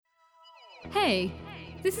Hey,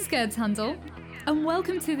 this is Gerd Handel, and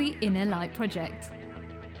welcome to the Inner Light Project.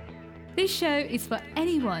 This show is for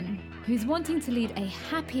anyone who's wanting to lead a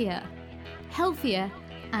happier, healthier,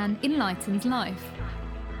 and enlightened life.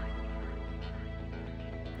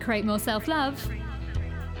 Create more self-love,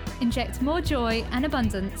 inject more joy and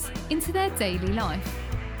abundance into their daily life.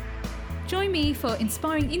 Join me for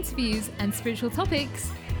inspiring interviews and spiritual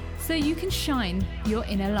topics so you can shine your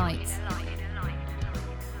inner light.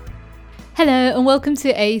 Hello and welcome to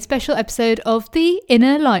a special episode of the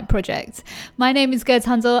Inner Light Project. My name is Gerd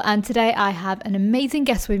Handel and today I have an amazing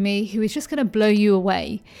guest with me who is just going to blow you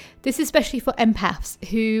away. This is especially for empaths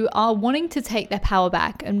who are wanting to take their power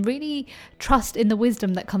back and really trust in the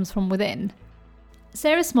wisdom that comes from within.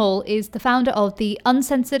 Sarah Small is the founder of The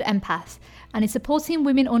Uncensored Empath and is supporting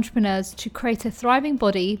women entrepreneurs to create a thriving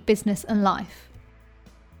body, business and life.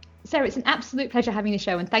 Sarah, it's an absolute pleasure having the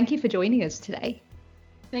show and thank you for joining us today.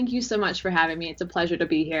 Thank you so much for having me. It's a pleasure to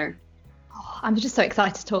be here. Oh, I'm just so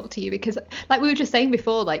excited to talk to you because, like we were just saying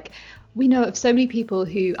before, we know of so many people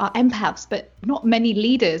who are empaths, but not many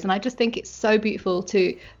leaders. And I just think it's so beautiful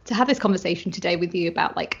to have this conversation today with you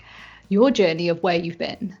about your journey of where you've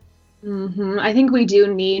been. I think we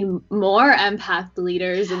do need more empath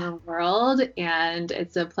leaders in the world, and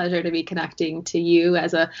it's a pleasure to be connecting to you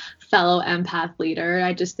as a fellow empath leader.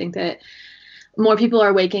 I just think that more people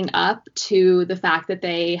are waking up to the fact that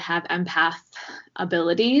they have empath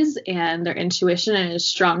abilities and their intuition is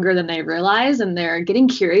stronger than they realize, and they're getting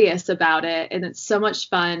curious about it. And it's so much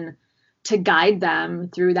fun to guide them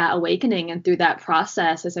through that awakening and through that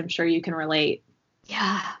process, as I'm sure you can relate.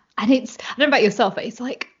 Yeah. And I don't know about yourself, but it's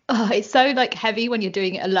it's so heavy when you're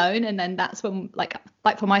doing it alone. And then that's when like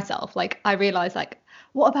for myself, I realize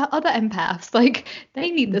what about other empaths?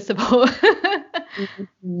 They need the support.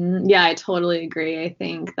 Yeah, I totally agree. I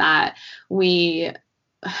think that we're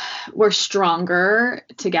stronger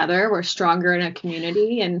together. We're stronger in a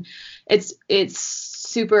community, and it's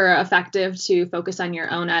super effective to focus on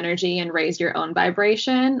your own energy and raise your own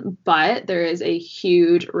vibration. But there is a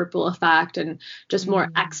huge ripple effect and just more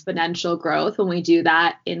exponential growth when we do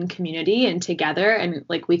that in community and together. And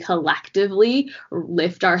we collectively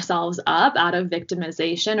lift ourselves up out of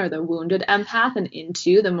victimization or the wounded empath and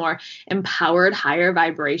into the more empowered, higher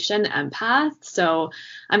vibration empath. So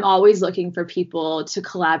I'm always looking for people to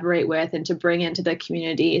collaborate with and to bring into the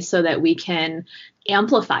community so that we can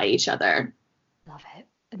amplify each other. Love it.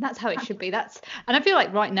 And that's how it should be. And I feel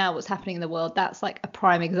like right now what's happening in the world, that's a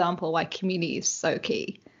prime example why community is so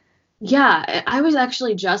key. Yeah, I was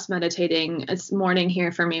actually just meditating. It's morning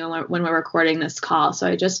here for me when we're recording this call. So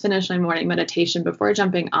I just finished my morning meditation before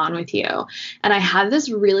jumping on with you. And I had this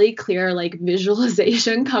really clear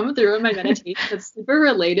visualization come through in my meditation that's super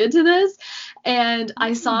related to this. And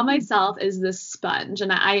I saw myself as this sponge.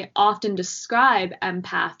 And I often describe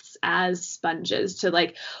empaths as sponges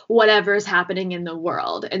to whatever's happening in the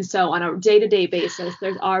world. And so on a day-to-day basis,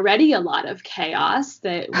 there's already a lot of chaos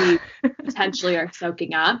that we potentially are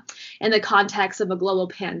soaking up. In the context of a global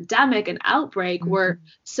pandemic and outbreak, we're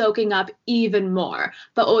soaking up even more.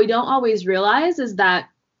 But what we don't always realize is that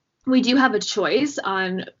we do have a choice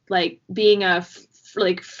on being a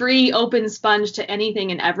free open sponge to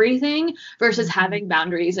anything and everything versus having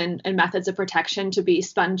boundaries and methods of protection to be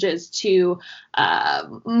sponges to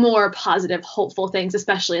more positive, hopeful things,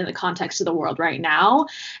 especially in the context of the world right now.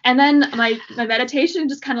 And then my meditation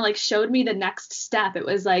just kind of showed me the next step. It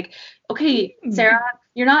was okay, Sarah,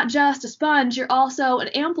 you're not just a sponge, you're also an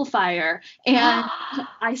amplifier. And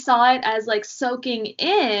I saw it as soaking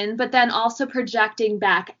in, but then also projecting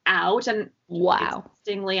back out. And wow.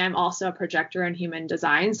 Interestingly, I'm also a projector in human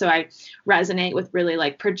design. So I resonate with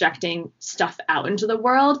really projecting stuff out into the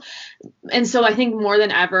world. And so I think more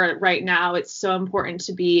than ever right now, it's so important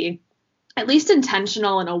to be at least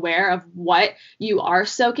intentional and aware of what you are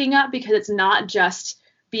soaking up, because it's not just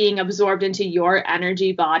being absorbed into your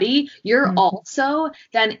energy body, you're also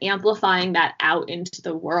then amplifying that out into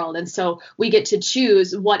the world. And so we get to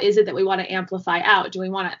choose, what is it that we want to amplify out? Do we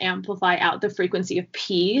want to amplify out the frequency of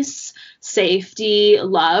peace, safety,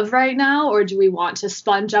 love right now? Or do we want to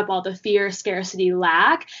sponge up all the fear, scarcity,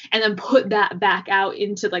 lack, and then put that back out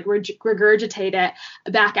into regurgitate it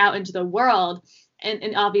back out into the world?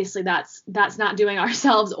 And obviously that's not doing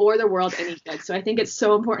ourselves or the world any good. So I think it's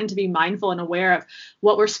so important to be mindful and aware of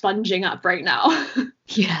what we're sponging up right now.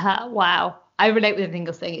 Yeah. Wow. I relate with everything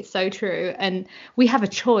you're saying. It's so true. And we have a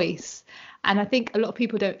choice. And I think a lot of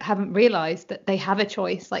people haven't realized that they have a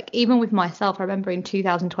choice. Even with myself, I remember in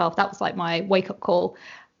 2012, that was my wake up call.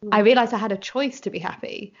 I realized I had a choice to be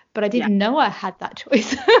happy, but I didn't know I had that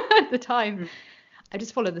choice at the time. I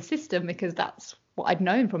just followed the system because that's what I'd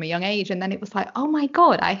known from a young age. And then it was like, oh my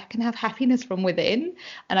God, I can have happiness from within.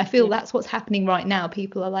 And I feel that's what's happening right now.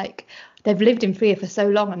 People are like, they've lived in fear for so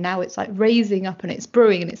long, and now it's like raising up and it's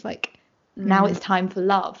brewing, and it's like, now it's time for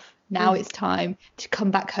love. Now it's time to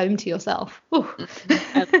come back home to yourself.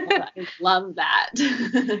 I love that.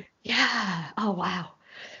 Yeah. Oh, wow.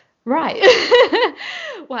 Right.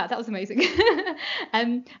 Wow, that was amazing.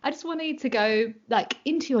 I just wanted to go like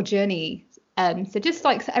into your journey. So just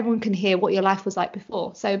like so everyone can hear what your life was like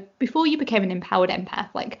before. So before you became an empowered empath,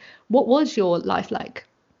 like what was your life like?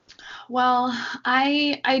 Well,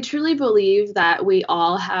 I truly believe that we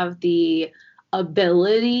all have the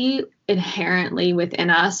ability inherently within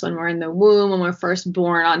us when we're in the womb, when we're first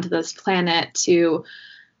born onto this planet, to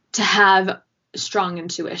have strong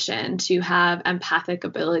intuition, to have empathic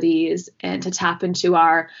abilities, and to tap into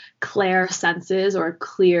our clair senses or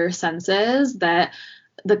clear senses. That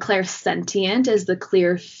the clairsentient is the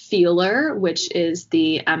clear feeler, which is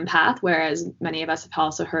the empath, whereas many of us have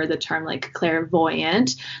also heard the term like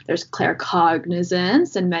clairvoyant. There's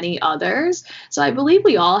claircognizance and many others. So I believe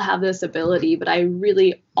we all have this ability, but I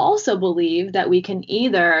really also believe that we can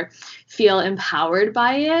either feel empowered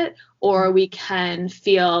by it, or we can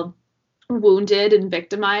feel wounded and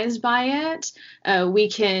victimized by it. We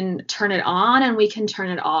can turn it on and we can turn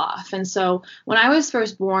it off. And so when I was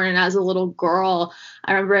first born and as a little girl,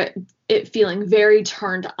 I remember it feeling very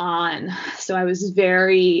turned on. So I was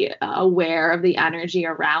very aware of the energy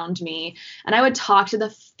around me, and I would talk to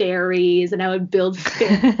the fairies and I would build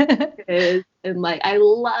fairies and like I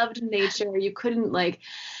loved nature. You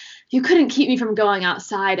couldn't keep me from going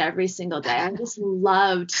outside every single day. I just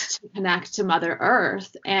loved to connect to Mother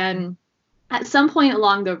Earth. And at some point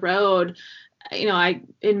along the road,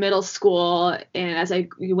 in middle school and as I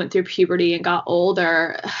went through puberty and got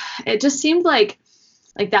older, it just seemed like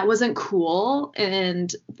that wasn't cool.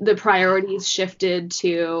 And the priorities shifted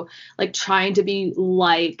to like trying to be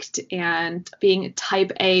liked and being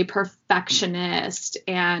type A perfectionist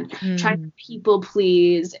and trying to people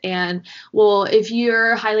please. And well, if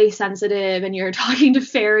you're highly sensitive and you're talking to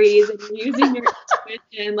fairies and you're using your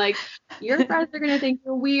intuition, like your friends are going to think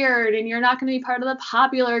you're weird and you're not going to be part of the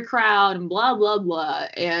popular crowd and blah, blah, blah.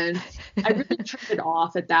 And I really turned it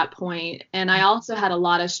off at that point. And I also had a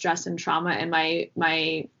lot of stress and trauma in my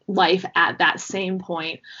life at that same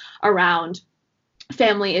point around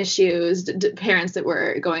family issues, parents that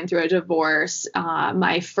were going through a divorce.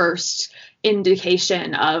 My first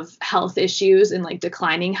indication of health issues and like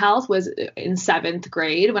declining health was in 7th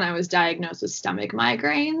grade when I was diagnosed with stomach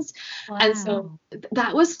migraines. Wow. And so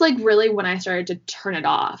that was like really when I started to turn it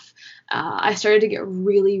off. I started to get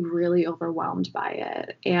really, really overwhelmed by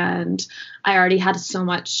it. And I already had so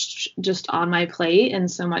much just on my plate and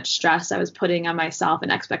so much stress I was putting on myself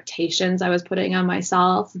and expectations I was putting on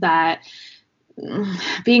myself that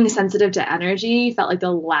being sensitive to energy felt like the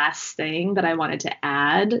last thing that I wanted to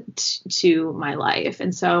add to my life.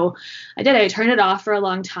 And so I turned it off for a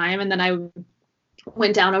long time. And then I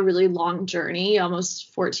went down a really long journey,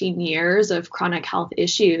 almost 14 years of chronic health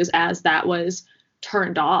issues as that was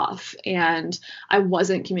turned off. And I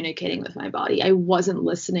wasn't communicating with my body. I wasn't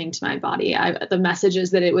listening to my body. The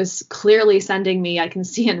messages that it was clearly sending me, I can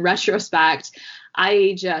see in retrospect,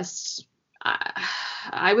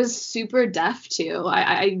 I was super deaf to.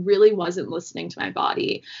 I really wasn't listening to my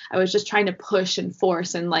body. I was just trying to push and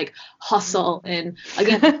force and like hustle and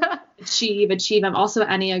again, achieve. I'm also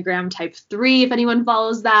Enneagram type 3, if anyone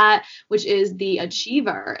follows that, which is the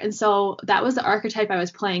achiever. And so that was the archetype I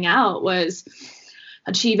was playing out, was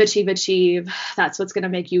achieve. That's what's going to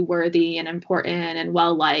make you worthy and important and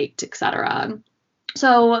well-liked, etc.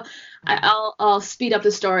 So I'll speed up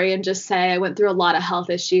the story and just say I went through a lot of health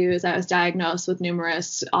issues. I was diagnosed with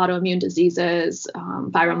numerous autoimmune diseases,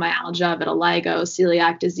 fibromyalgia, vitiligo,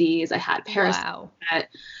 celiac disease. I had parasites that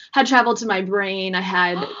had traveled to my brain. I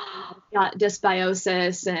had got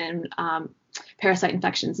dysbiosis and parasite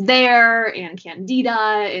infections there, and candida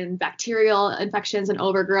and bacterial infections and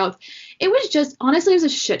overgrowth. It was just, honestly, it was a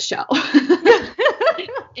shit show.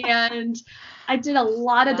 And I did a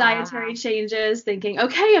lot of dietary changes thinking,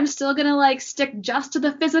 okay, I'm still going to like stick just to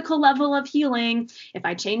the physical level of healing. If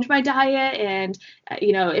I change my diet and,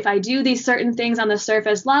 if I do these certain things on the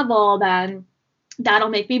surface level, then that'll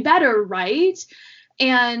make me better, right?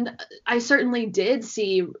 And I certainly did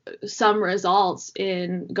see some results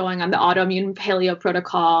in going on the autoimmune paleo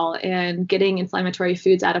protocol and getting inflammatory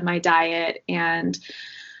foods out of my diet and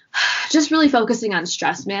just really focusing on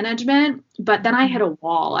stress management. But then I hit a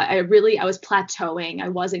wall. I was plateauing. I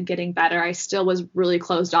wasn't getting better. I still was really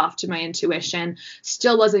closed off to my intuition,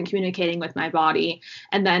 still wasn't communicating with my body.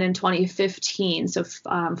 And then in 2015, so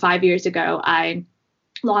 5 years ago, I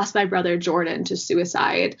lost my brother Jordan to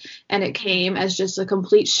suicide, and it came as just a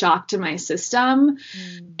complete shock to my system.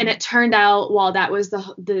 And it turned out, while that was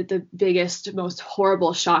the biggest, most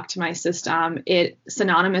horrible shock to my system, it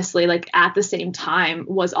synonymously, like at the same time,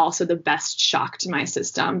 was also the best shock to my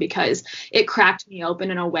system, because it cracked me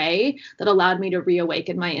open in a way that allowed me to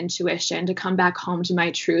reawaken my intuition, to come back home to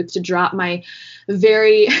my truth, to drop my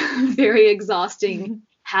very very exhausting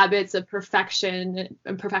habits of perfectionism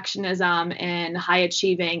and high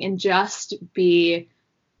achieving, and just be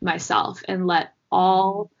myself and let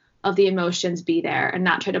all of the emotions be there, and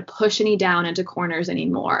not try to push any down into corners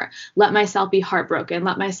anymore. Let myself be heartbroken,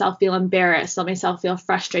 let myself feel embarrassed, let myself feel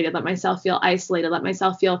frustrated, let myself feel isolated, let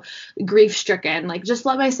myself feel grief stricken, like just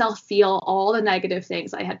let myself feel all the negative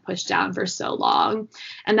things I had pushed down for so long.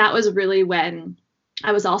 And that was really when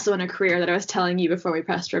I was also in a career that I was telling you before we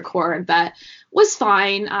pressed record that was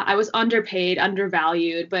fine. I was underpaid,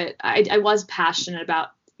 undervalued, but I was passionate about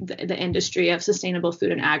the industry of sustainable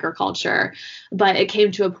food and agriculture. But it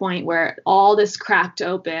came to a point where all this cracked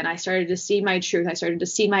open. I started to see my truth. I started to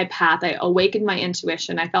see my path. I awakened my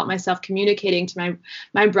intuition. I felt myself communicating to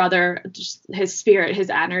my brother, just his spirit, his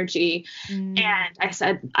energy. And I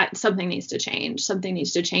said, something needs to change. Something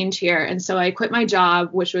needs to change here. And so I quit my job,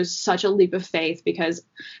 which was such a leap of faith, because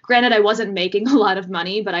granted, I wasn't making a lot of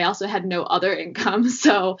money, but I also had no other income.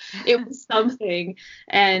 So it was something.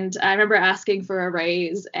 And I remember asking for a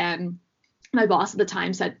raise, and my boss at the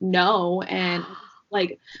time said no, and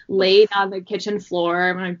like laid on the kitchen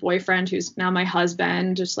floor, my boyfriend, who's now my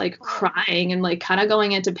husband, just like crying and like kind of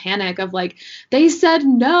going into panic of like, they said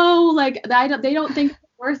no, like they don't think it's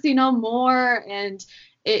worth, more. And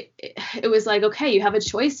it was like, okay, you have a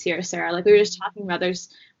choice here, Sarah. Like we were just talking about,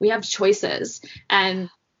 we have choices, and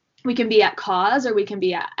we can be at cause or we can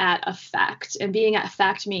be at effect. And being at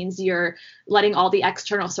effect means you're letting all the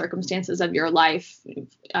external circumstances of your life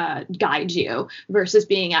guide you, versus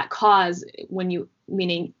being at cause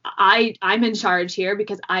meaning I'm in charge here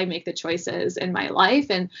because I make the choices in my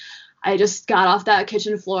life. And I just got off that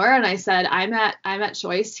kitchen floor and I said, I'm at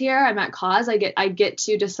choice here. I'm at cause. I get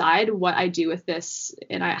to decide what I do with this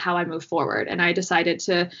and how I move forward. And I decided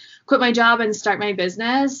to quit my job and start my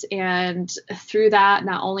business. And through that,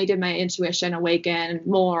 not only did my intuition awaken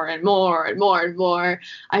more and more and more and more,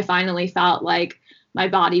 I finally felt like my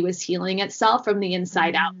body was healing itself from the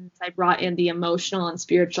inside out. I brought in the emotional and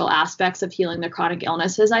spiritual aspects of healing the chronic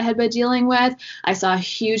illnesses I had been dealing with. I saw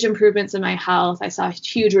huge improvements in my health. I saw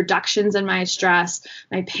huge reductions in my stress.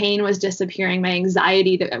 My pain was disappearing. My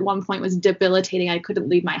anxiety that at one point was debilitating. I couldn't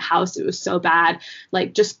leave my house. It was so bad,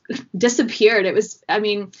 like just disappeared. It was, I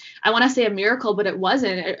want to say a miracle, but it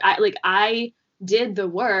wasn't. I did the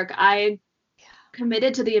work. I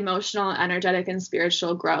committed to the emotional, energetic, and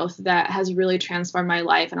spiritual growth that has really transformed my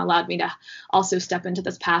life and allowed me to also step into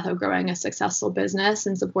this path of growing a successful business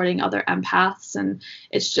and supporting other empaths. And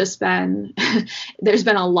it's just been, there's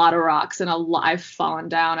been a lot of rocks and I've fallen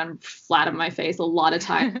down and flat on my face a lot of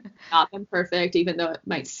times. Not been perfect, even though it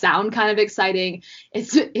might sound kind of exciting.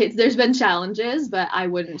 There's been challenges, but I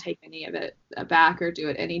wouldn't take any of it back or do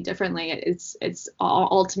it any differently. It's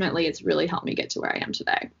ultimately, it's really helped me get to where I am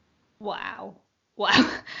today. Wow.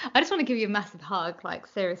 I just want to give you a massive hug, like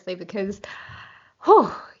seriously, because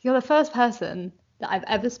you're the first person that I've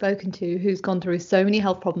ever spoken to who's gone through so many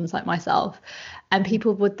health problems like myself, and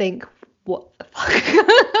people would think, what the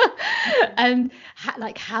fuck? And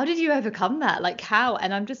how did you overcome that? Like how?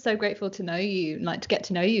 And I'm just so grateful to know you, like to get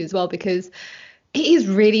to know you as well, because it is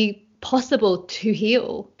really possible to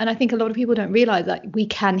heal. And I think a lot of people don't realize that we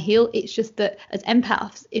can heal. It's just that as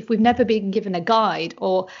empaths, if we've never been given a guide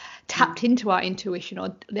or tapped into our intuition,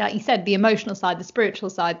 or like you said, the emotional side, the spiritual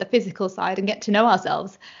side, the physical side, and get to know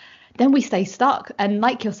ourselves, then we stay stuck. And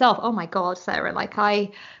like yourself, oh my God, Sarah, I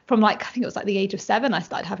think it was like the age of 7, I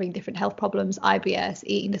started having different health problems, IBS,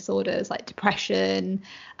 eating disorders, like depression.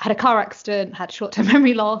 I had a car accident, had short-term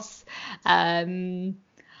memory loss.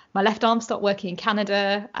 My left arm stopped working in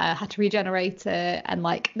Canada. I had to regenerate it. And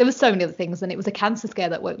there was so many other things. And it was a cancer scare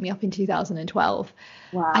that woke me up in 2012.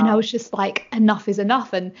 Wow. And I was just like, enough is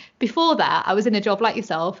enough. And before that, I was in a job like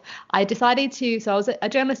yourself. I was a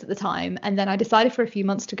journalist at the time. And then I decided for a few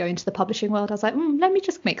months to go into the publishing world. I was like, let me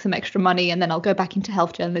just make some extra money. And then I'll go back into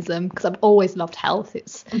health journalism, because I've always loved health.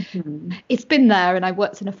 It's been there. And I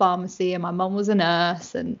worked in a pharmacy and my mum was a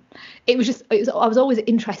nurse. And I was always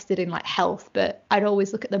interested in health, but I'd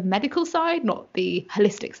always look at the medical side, not the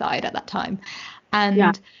holistic side at that time. And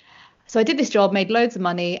Yeah. so I did this job, made loads of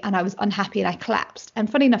money, and I was unhappy and I collapsed. And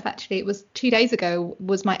funny enough, actually, it was 2 days ago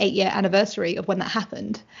was my 8-year anniversary of when that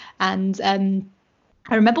happened. And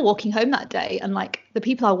I remember walking home that day, and like the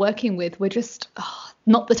people I was working with were just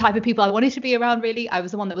not the type of people I wanted to be around, really. I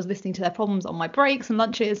was the one that was listening to their problems on my breaks and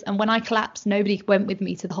lunches. And when I collapsed, nobody went with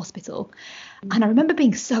me to the hospital. And I remember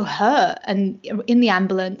being so hurt and in the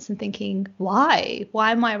ambulance and thinking, why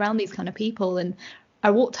am I around these kind of people? And I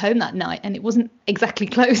walked home that night, and it wasn't exactly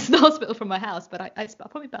close to the hospital from my house, but I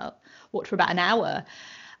probably walked for about an hour.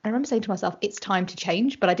 I remember saying to myself, it's time to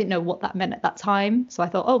change, but I didn't know what that meant at that time. So I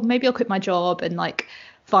thought, oh, maybe I'll quit my job and like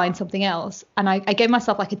find something else. And I gave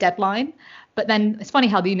myself like a deadline. But then it's funny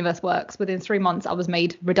how the universe works. Within 3 months, I was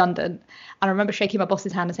made redundant. And I remember shaking my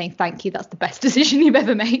boss's hand and saying, thank you, that's the best decision you've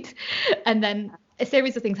ever made. And then a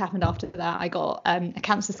series of things happened after that. I got a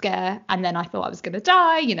cancer scare, and then I thought I was going to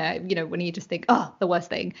die, you know, when you just think, oh, the worst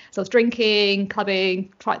thing. So I was drinking,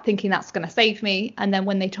 clubbing, thinking that's going to save me. And then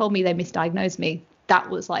when they told me they misdiagnosed me, that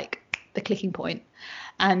was like the clicking point.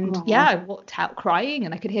 And yeah, I walked out crying,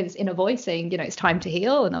 and I could hear this inner voice saying, you know, it's time to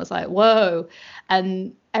heal. And I was like, whoa.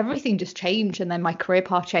 And everything just changed. And then my career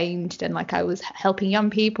path changed, and like I was helping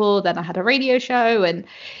young people. Then I had a radio show, and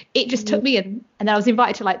it just took me in. And then I was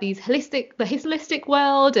invited to like the holistic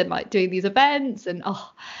world, and like doing these events, and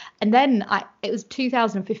then it was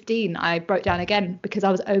 2015, I broke down again because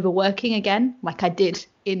I was overworking again, like I did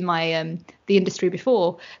in my the industry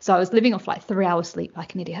before. So I was living off like 3 hours sleep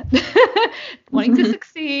like an idiot, wanting to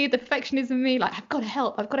succeed, the perfectionism in me, like I've got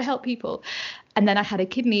to help people. And then I had a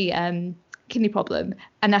kidney problem,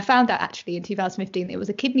 and I found out actually in 2015 it was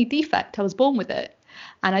a kidney defect. I was born with it,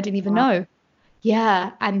 and I didn't even know.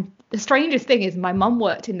 Yeah. And the strangest thing is my mum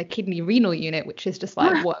worked in the kidney renal unit, which is just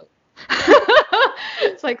like, whoa.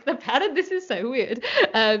 It's like the pattern, this is so weird.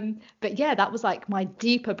 But yeah, that was like my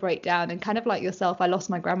deeper breakdown. And kind of like yourself, I lost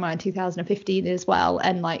my grandma in 2015 as well,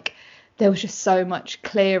 and like there was just so much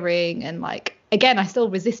clearing. And like again, I still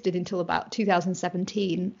resisted until about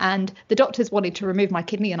 2017, and the doctors wanted to remove my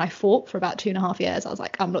kidney, and I fought for about 2.5 years. I was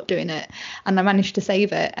like, I'm not doing it, and I managed to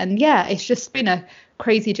save it. And yeah, it's just been a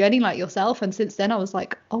crazy journey like yourself. And since then I was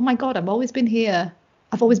like, oh my god, I've always been here.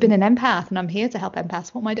 I've always been an empath, and I'm here to help empaths.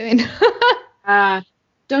 What am I doing?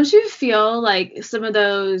 Don't you feel like some of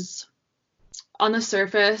those, on the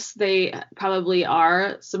surface, they probably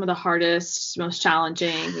are some of the hardest, most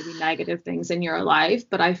challenging, maybe negative things in your life,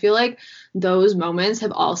 but I feel like those moments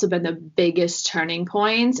have also been the biggest turning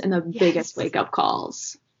points and the biggest wake-up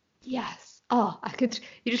calls. Yes. Oh,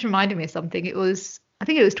 you just reminded me of something. I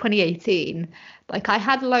think it was 2018. Like I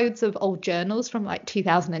had loads of old journals from like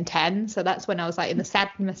 2010. So that's when I was like in the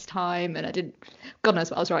sadness time, and God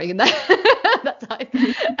knows what I was writing in there that time.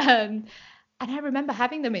 And I remember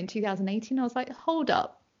having them in 2018. I was like, hold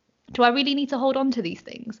up. Do I really need to hold on to these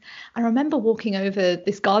things? I remember walking over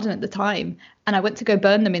this garden at the time, and I went to go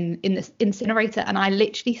burn them in this incinerator, and I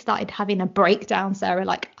literally started having a breakdown, Sarah.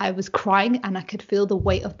 Like I was crying, and I could feel the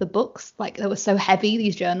weight of the books. Like they were so heavy,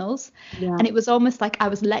 these journals. Yeah. And it was almost like I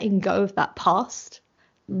was letting go of that past,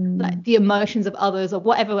 like the emotions of others or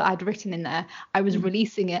whatever I'd written in there. I was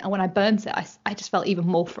releasing it. And when I burnt it, I just felt even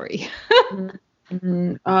more free.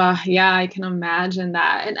 Yeah, I can imagine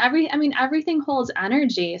that. And everything holds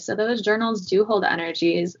energy. So those journals do hold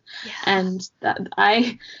energies. Yes. And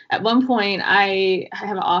at one point, I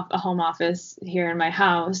have a home office here in my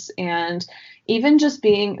house, and even just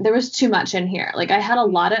there was too much in here. Like I had a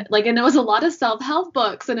lot of and it was a lot of self-help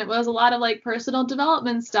books, and it was a lot of like personal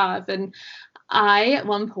development stuff. And I, at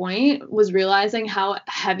one point, was realizing how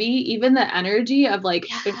heavy even the energy of like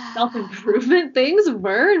self-improvement things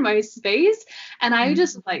were in my space. And I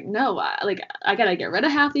just like, no, I got to get rid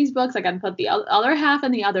of half these books. I got to put the other half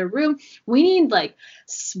in the other room. We need like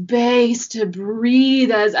space to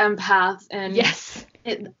breathe as empaths. And yes.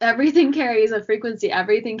 Everything carries a frequency,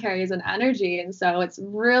 everything carries an energy. And so it's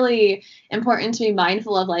really important to be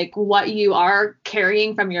mindful of like what you are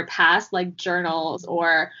carrying from your past, like journals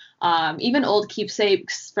or even old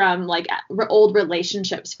keepsakes from like old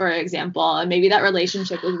relationships, for example. And maybe that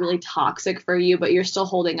relationship was really toxic for you, but you're still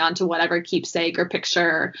holding on to whatever keepsake or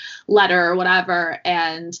picture, letter, or whatever.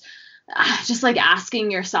 And just like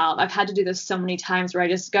asking yourself, I've had to do this so many times where I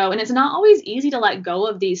just go, and it's not always easy to let go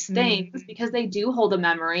of these things because they do hold a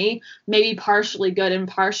memory, maybe partially good and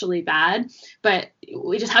partially bad, but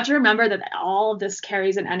we just have to remember that all of this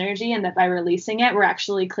carries an energy, and that by releasing it, we're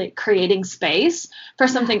actually creating space for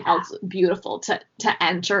something else beautiful to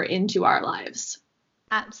enter into our lives.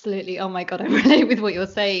 Absolutely. Oh my God, I relate with what you're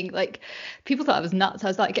saying. Like, people thought I was nuts. I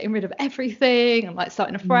was like getting rid of everything and like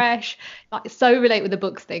starting afresh. Like, so relate with the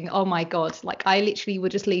books thing. Oh my God. Like, I literally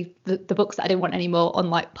would just leave the books that I didn't want anymore on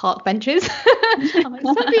like park benches. I'm like,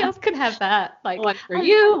 somebody else can have that. Like, One for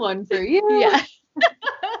you, one for you. yeah.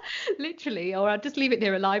 Literally, or I'll just leave it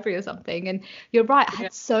near a library or something. And you're right, I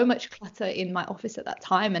had so much clutter in my office at that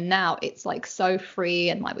time, and now it's like so free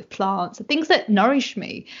and like with plants and things that nourish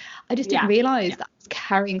me. I just didn't realize that I was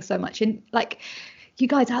carrying so much in. Like, you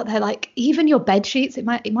guys out there, like even your bed sheets, it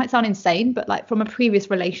might sound insane, but like from a previous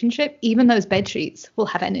relationship, even those bed sheets will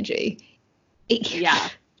have energy.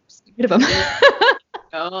 Just get rid of them.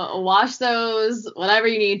 Go wash those, whatever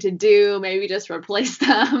you need to do, maybe just replace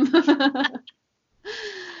them.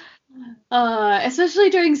 Especially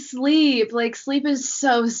during sleep. Like, sleep is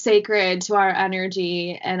so sacred to our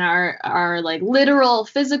energy and our like literal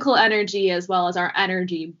physical energy, as well as our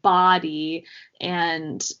energy body.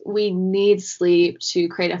 And we need sleep to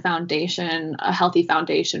create a foundation, a healthy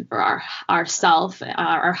foundation for our self,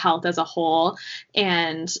 our health as a whole.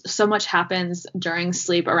 And so much happens during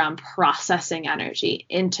sleep around processing energy,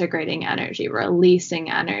 integrating energy, releasing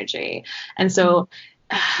energy. And so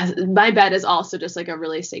my bed is also just like a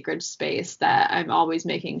really sacred space that I'm always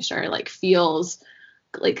making sure like feels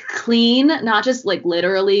like clean, not just like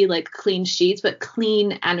literally like clean sheets, but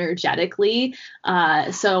clean energetically.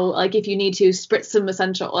 So like if you need to spritz some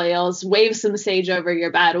essential oils, wave some sage over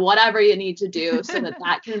your bed, whatever you need to do so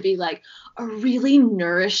that can be like a really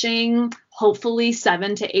nourishing, hopefully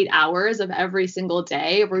 7 to 8 hours of every single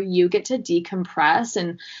day where you get to decompress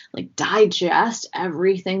and like digest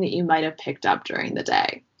everything that you might have picked up during the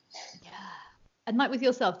day. And like with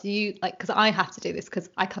yourself, do you like, because I have to do this because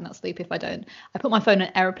I cannot sleep if I don't. I put my phone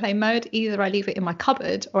in airplane mode. Either I leave it in my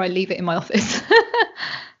cupboard or I leave it in my office.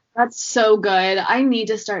 That's so good. I need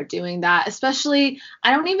to start doing that. Especially,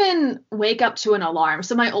 I don't even wake up to an alarm.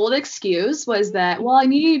 So my old excuse was that, well, I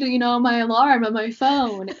need, my alarm on my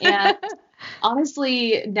phone. And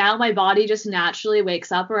honestly, now my body just naturally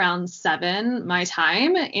wakes up around 7 my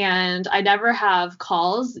time, and I never have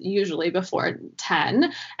calls usually before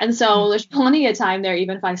 10. And so there's plenty of time there,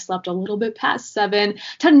 even if I slept a little bit past 7,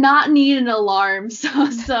 to not need an alarm.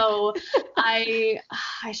 So I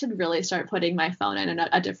should really start putting my phone in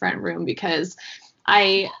a different room, because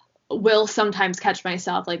I will sometimes catch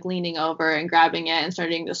myself like leaning over and grabbing it and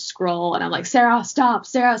starting to scroll, and I'm like, Sarah, stop,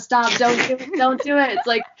 don't do it. It's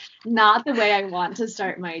like not the way I want to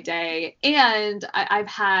start my day. And I've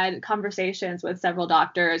had conversations with several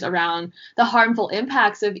doctors around the harmful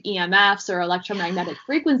impacts of EMFs, or electromagnetic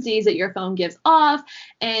frequencies, that your phone gives off.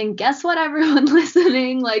 And guess what, everyone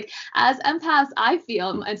listening, like as empaths, I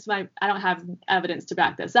feel, I don't have evidence to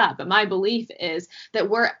back this up, but my belief is that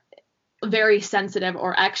we're very sensitive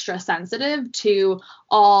or extra sensitive to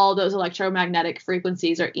all those electromagnetic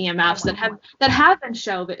frequencies or EMFs that have been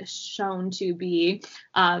shown to be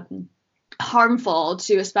harmful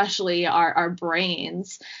to especially our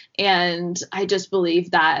brains. And I just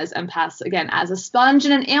believe that as empaths, again, as a sponge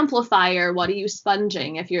and an amplifier, what are you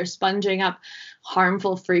sponging? If you're sponging up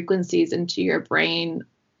harmful frequencies into your brain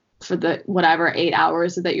for the whatever 8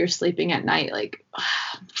 hours that you're sleeping at night, like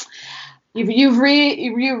You've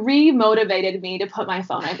re-motivated me to put my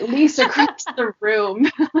phone at least across the room.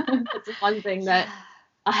 That's one thing, a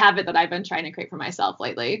habit that I've been trying to create for myself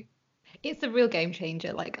lately. It's a real game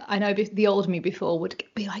changer. Like, I know the old me before would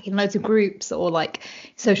be like in loads of groups, or like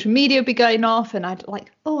social media would be going off, and I'd like,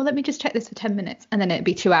 oh, let me just check this for 10 minutes, and then it'd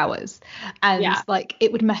be 2 hours, and like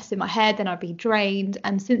it would mess in my head, then I'd be drained.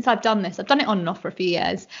 And since I've done this, I've done it on and off for a few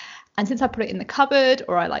years. And since I put it in the cupboard,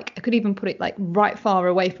 or I could even put it like right far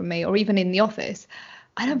away from me, or even in the office,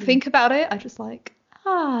 I don't think about it. I just like,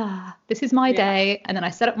 this is my day. And then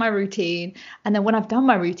I set up my routine. And then when I've done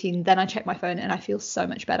my routine, then I check my phone and I feel so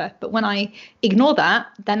much better. But when I ignore that,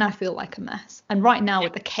 then I feel like a mess. And right now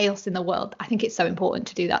with the chaos in the world, I think it's so important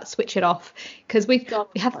to do that, switch it off, because we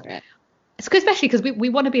have it. Especially because we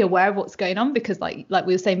want to be aware of what's going on, because like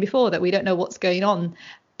we were saying before, that we don't know what's going on.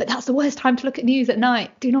 But that's the worst time to look at news at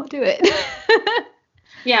night. Do not do it.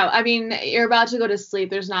 Yeah, I mean, you're about to go to sleep.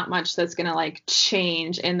 There's not much that's going to like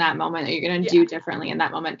change in that moment that you're going to do differently in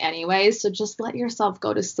that moment anyways. So just let yourself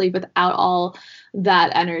go to sleep without all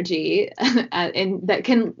that energy and that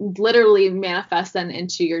can literally manifest then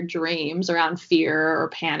into your dreams around fear or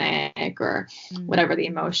panic or whatever the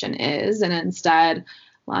emotion is. And instead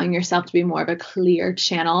allowing yourself to be more of a clear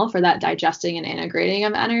channel for that digesting and integrating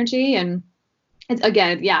of energy. And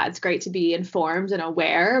it's great to be informed and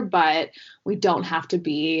aware, but we don't have to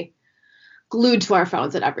be glued to our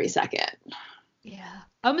phones at every second. Yeah.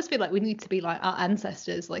 I almost feel like we need to be like our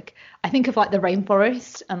ancestors. Like I think of like the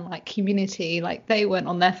rainforest and like community, like they weren't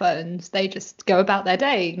on their phones. They just go about their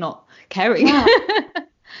day, not caring. Yeah.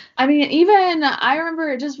 I mean, even I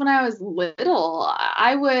remember just when I was little,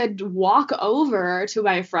 I would walk over to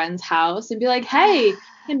my friend's house and be like, "Hey,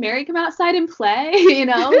 can Mary come outside and play?"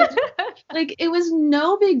 Like it was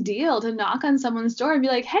no big deal to knock on someone's door and be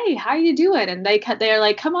like, "Hey, how you doing?" And they're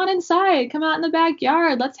like, "Come on inside, come out in the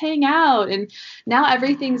backyard, let's hang out." And now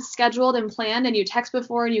everything's scheduled and planned, and you text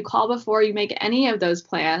before and you call before you make any of those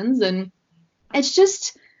plans, and it's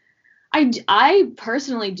just I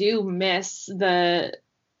personally do miss the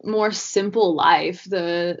more simple life,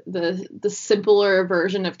 the simpler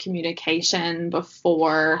version of communication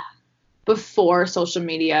before social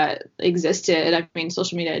media existed. I mean,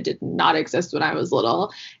 social media did not exist when I was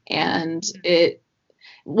little, and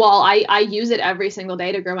while I use it every single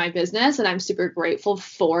day to grow my business, and I'm super grateful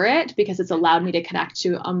for it because it's allowed me to connect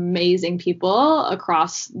to amazing people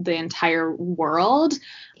across the entire world.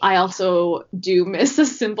 I also do miss a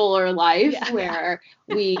simpler life where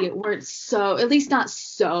we weren't so, at least not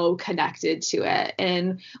so connected to it.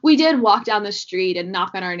 And we did walk down the street and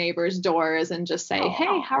knock on our neighbors' doors and just say,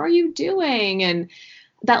 "Hey, how are you doing?" And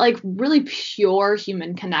that like really pure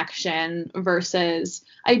human connection versus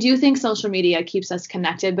I do think social media keeps us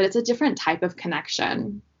connected, but it's a different type of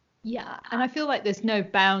connection. Yeah, and I feel like there's no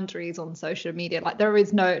boundaries on social media. Like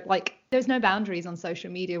there's no boundaries on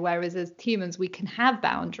social media, whereas as humans we can have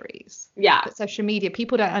boundaries. Yeah. But social media,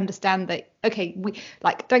 people don't understand that. Okay, we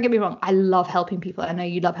like, don't get me wrong, I love helping people. I know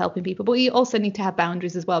you love helping people, but we also need to have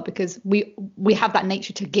boundaries as well because we have that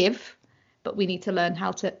nature to give, but we need to learn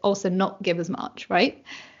how to also not give as much, right?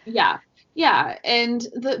 Yeah. Yeah. And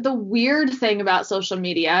the weird thing about social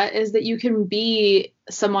media is that you can be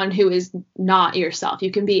someone who is not yourself.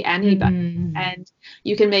 You can be anybody and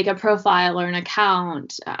you can make a profile or an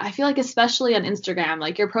account. I feel like especially on Instagram,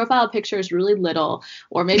 like your profile picture is really little,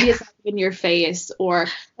 or maybe it's not even your face, or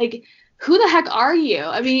like, who the heck are you?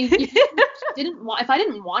 I mean, if I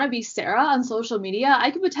didn't want to be Sarah on social media,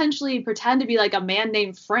 I could potentially pretend to be like a man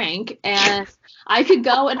named Frank, and I could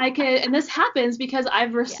go and this happens because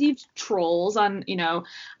I've received trolls on,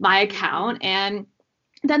 my account, and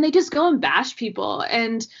then they just go and bash people.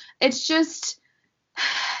 And it's just,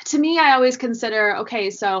 to me, I always consider,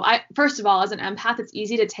 okay, so first of all, as an empath, it's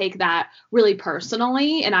easy to take that really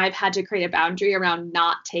personally. And I've had to create a boundary around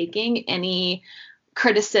not taking any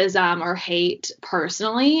criticism or hate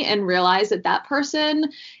personally, and realize that person,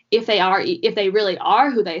 if they really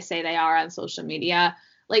are who they say they are on social media,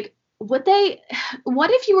 like what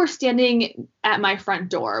if you were standing at my front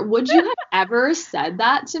door? Would you have ever said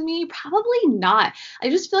that to me? Probably not. I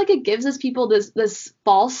just feel like it gives us people this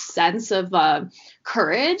false sense of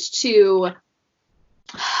courage to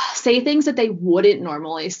say things that they wouldn't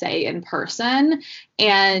normally say in person.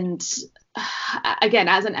 And again,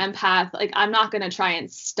 as an empath, like I'm not going to try and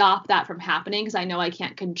stop that from happening because I know I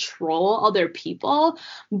can't control other people,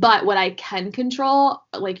 but what I can control,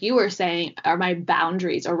 like you were saying, are my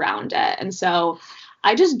boundaries around it. And so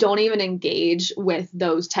I just don't even engage with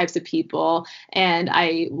those types of people, and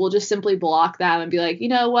I will just simply block them and be like, you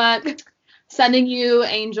know what? Sending you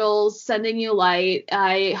angels, sending you light.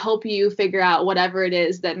 I hope you figure out whatever it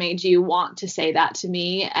is that made you want to say that to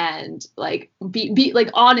me, and like be like,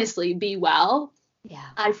 honestly, be well. Yeah.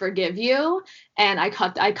 I forgive you. And I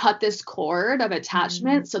cut this cord of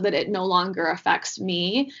attachment so that it no longer affects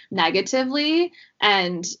me negatively.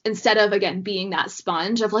 And instead of, again, being that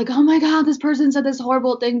sponge of like, oh my God, this person said this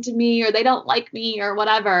horrible thing to me, or they don't like me or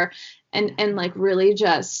whatever. And like really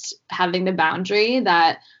just having the boundary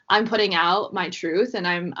that I'm putting out my truth, and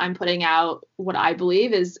I'm putting out what I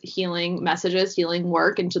believe is healing messages, healing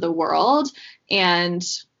work into the world. And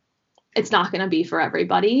it's not going to be for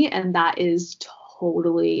everybody. And that is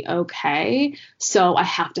totally okay. So I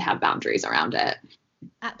have to have boundaries around it.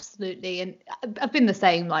 Absolutely. And I've been the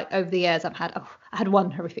same, like over the years. I had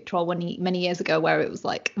one horrific troll many years ago where it was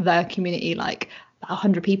like the community, like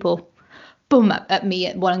 100 people, boom, at me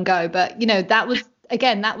at one go. But, that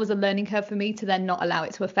was a learning curve for me to then not allow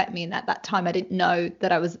it to affect me. And at that time, I didn't know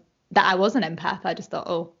that I was an empath. I just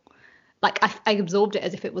thought, like I absorbed it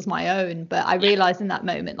as if it was my own. But I realized in that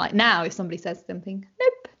moment, like now, if somebody says something,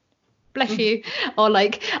 nope, bless you, or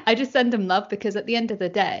like I just send them love, because at the end of the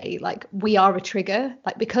day, like we are a trigger,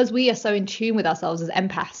 like because we are so in tune with ourselves as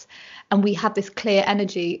empaths and we have this clear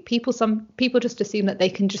energy. Some people just assume that they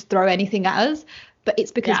can just throw anything at us, but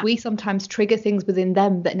it's because we sometimes trigger things within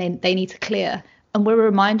them that they need to clear. And we're a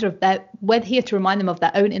reminder of that. We're here to remind them of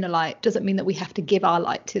their own inner light. Doesn't mean that we have to give our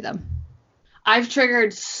light to them. I've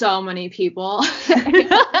triggered so many people.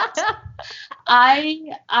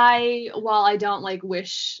 While I don't like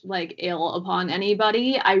wish like ill upon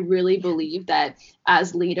anybody, I really believe that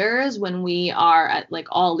as leaders, when we are at like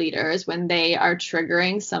all leaders, when they are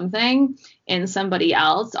triggering something in somebody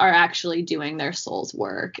else, are actually doing their soul's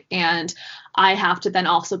work. And I have to then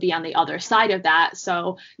also be on the other side of that.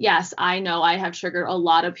 So yes, I know I have triggered a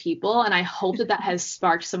lot of people, and I hope that that has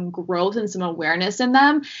sparked some growth and some awareness in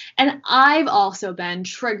them. And I've also been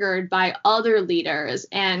triggered by other leaders,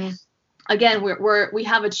 and again, we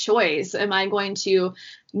have a choice. Am I going to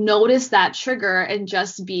notice that trigger and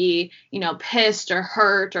just be, pissed or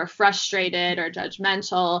hurt or frustrated or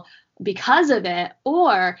judgmental because of it?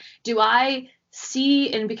 Or do I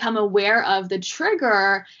see and become aware of the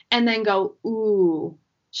trigger and then go, ooh,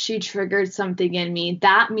 she triggered something in me.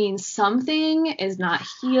 That means something is not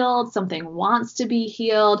healed. Something wants to be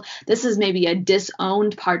healed. This is maybe a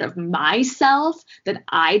disowned part of myself that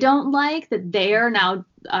I don't like, that they're now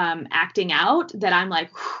acting out, that I'm like,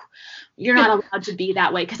 you're not allowed to be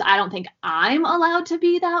that way, because I don't think I'm allowed to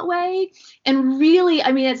be that way. And really,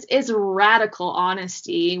 I mean, it's radical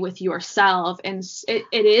honesty with yourself, and it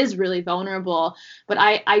is really vulnerable. But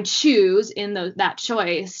I choose in that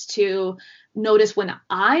choice to notice when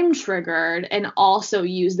I'm triggered, and also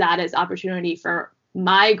use that as opportunity for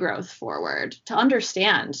my growth forward, to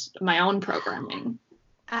understand my own programming.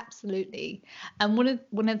 Absolutely. And one of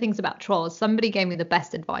the things about trolls, somebody gave me the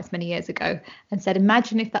best advice many years ago and said,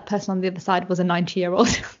 imagine if that person on the other side was a 90-year-old.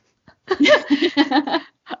 And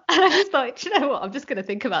I was like, you know what? I'm just going to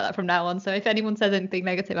think about that from now on. So if anyone says anything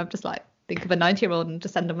negative, I'm just like, think of a 90-year-old and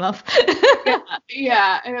just send them love.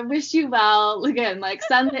 Yeah. And I wish you well. Again, like,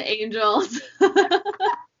 send the angels.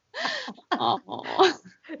 Oh.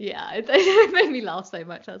 Yeah, it made me laugh so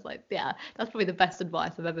much. I was like, yeah, that's probably the best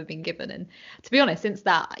advice I've ever been given. And to be honest, since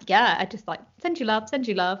that, yeah, I just like send you love.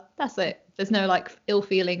 That's it. There's no like ill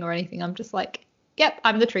feeling or anything. I'm just like, yep,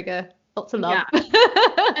 I'm the trigger. Lots of love. Yeah.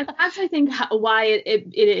 And that's, I think, why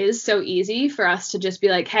it is so easy for us to just be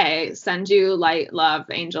like, hey, send you light, love,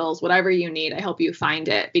 angels, whatever you need. I hope you find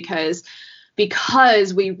it,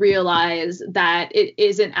 because we realize that it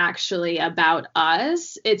isn't actually about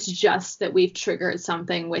us. It's just that we've triggered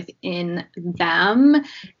something within them.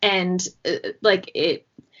 And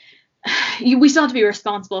we still have to be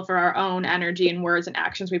responsible for our own energy and words and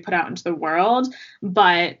actions we put out into the world.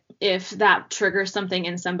 But if that triggers something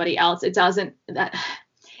in somebody else,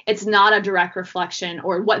 it's not a direct reflection,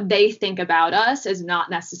 or what they think about us is not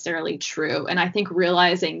necessarily true. And I think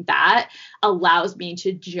realizing that allows me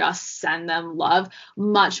to just send them love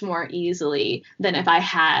much more easily than if I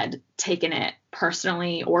had taken it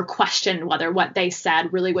personally, or questioned whether what they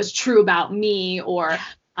said really was true about me, or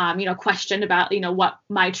questioned about, what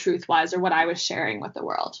my truth was or what I was sharing with the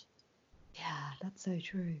world. Yeah, that's so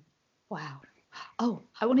true. Wow. Oh,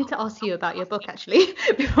 I wanted to ask you about your book, actually,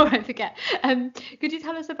 before I forget. Could you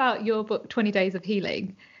tell us about your book, 20 Days of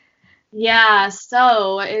Healing? Yeah,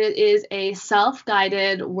 so it is a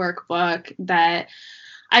self-guided workbook that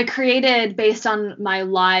I created based on my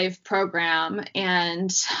live program, and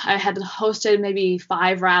I had hosted maybe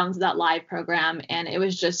 5 rounds of that live program, and it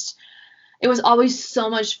was always so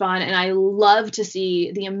much fun. And I love to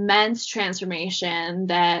see the immense transformation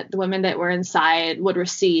that the women that were inside would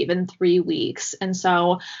receive in 3 weeks. And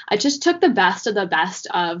so I just took the best of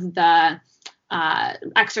the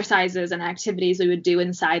exercises and activities we would do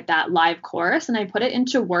inside that live course, and I put it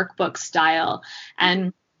into workbook style.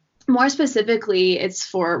 And more specifically, it's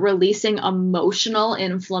for releasing emotional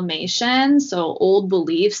inflammation. So old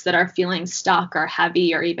beliefs that are feeling stuck or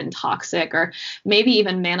heavy or even toxic, or maybe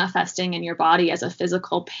even manifesting in your body as a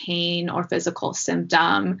physical pain or physical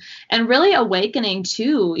symptom, and really awakening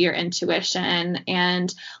to your intuition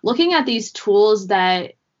and looking at these tools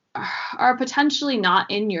that are potentially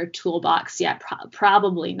not in your toolbox yet,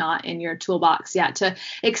 probably not in your toolbox yet, to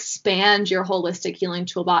expand your holistic healing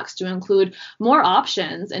toolbox to include more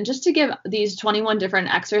options, and just to give these 21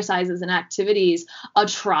 different exercises and activities a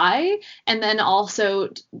try, and then also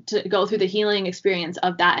to go through the healing experience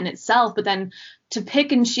of that in itself, but then to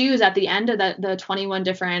pick and choose at the end of the 21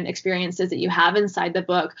 different experiences that you have inside the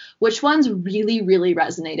book, which ones really, really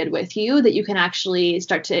resonated with you, that you can actually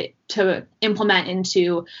start to implement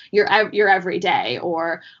into your everyday,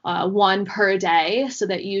 or one per day, so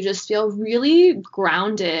that you just feel really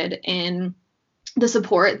grounded in the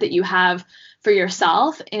support that you have for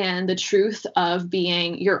yourself and the truth of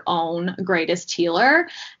being your own greatest healer.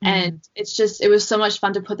 And it was so much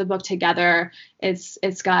fun to put the book together.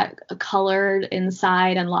 It's got colored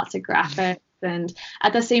inside and lots of graphic And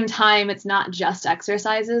at the same time, it's not just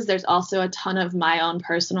exercises. There's also a ton of my own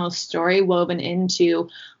personal story woven into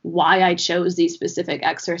why I chose these specific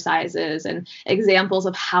exercises and examples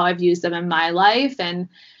of how I've used them in my life. And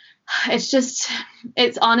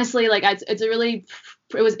it's honestly like, it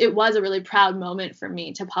was a really proud moment for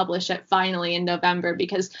me to publish it finally in November,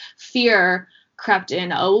 because fear crept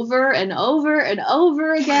in over and over and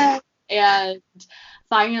over again. And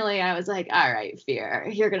finally I was like, all right, fear,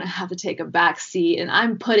 you're going to have to take a back seat, and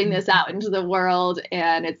I'm putting this out into the world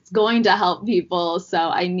and it's going to help people. So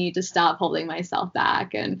I need to stop holding myself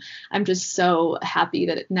back. And I'm just so happy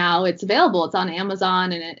that now it's available. It's on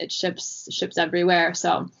Amazon and it ships everywhere.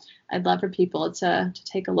 So I'd love for people to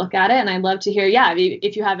take a look at it. And I'd love to hear,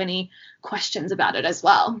 if you have any questions about it as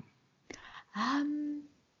well.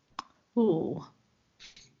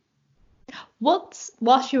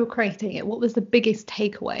 Whilst you were creating it, what was the biggest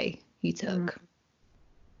takeaway you took?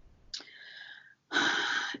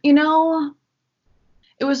 It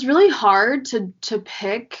was really hard to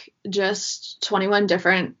pick just 21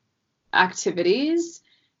 different activities.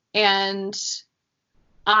 And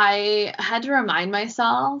I had to remind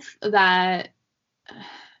myself that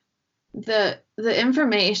the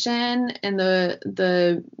information and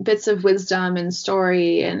the bits of wisdom and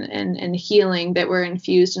story and healing that were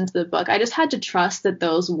infused into the book, I just had to trust that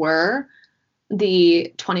those were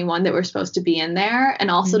the 21 that were supposed to be in there.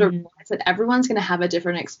 And also to realize that everyone's going to have a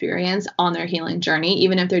different experience on their healing journey,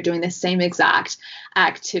 even if they're doing the same exact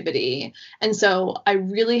activity. And so I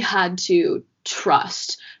really had to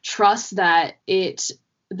trust that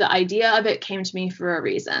the idea of it came to me for a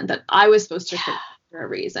reason, that I was supposed to for a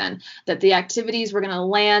reason, that the activities were going to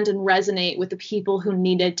land and resonate with the people who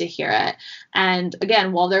needed to hear it. And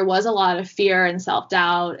again, while there was a lot of fear and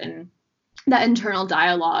self-doubt and that internal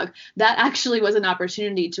dialogue, that actually was an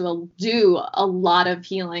opportunity to do a lot of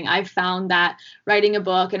healing. I found that writing a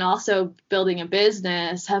book and also building a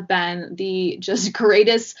business have been the just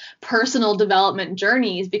greatest personal development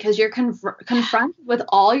journeys, because you're confronted with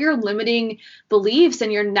all your limiting beliefs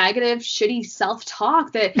and your negative, shitty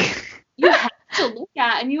self-talk that you have to look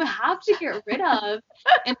at and you have to get rid of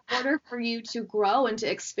in order for you to grow and to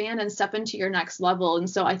expand and step into your next level. And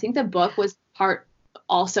so I think the book was part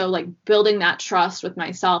also like building that trust with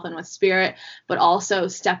myself and with spirit, but also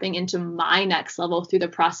stepping into my next level through the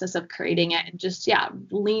process of creating it and just,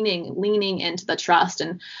 leaning into the trust.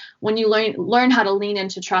 And when you learn how to lean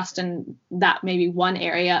into trust in that maybe one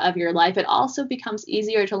area of your life, it also becomes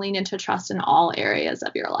easier to lean into trust in all areas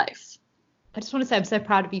of your life. I just want to say I'm so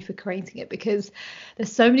proud of you for creating it, because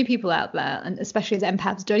there's so many people out there, and especially as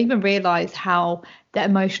empaths, don't even realize how their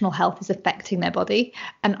emotional health is affecting their body.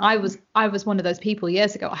 And I was one of those people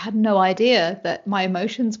years ago. I had no idea that my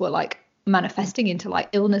emotions were like manifesting into like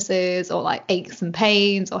illnesses or like aches and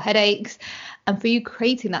pains or headaches. And for you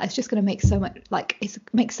creating that, it's just going to make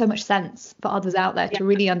so much sense for others out there to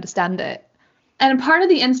really understand it. And part of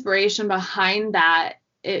the inspiration behind that,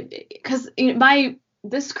 because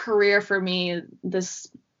this career for me, this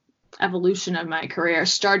evolution of my career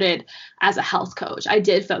started as a health coach. I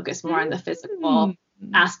did focus more on the physical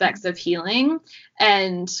aspects of healing.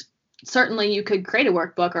 And certainly you could create a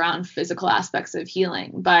workbook around physical aspects of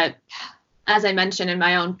healing. But as I mentioned in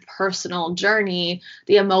my own personal journey,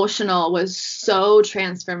 the emotional was so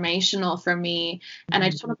transformational for me. And I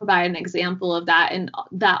just want to provide an example of that. And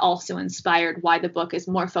that also inspired why the book is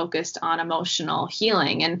more focused on emotional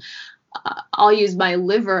healing. And I'll use my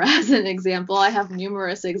liver as an example. I have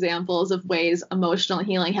numerous examples of ways emotional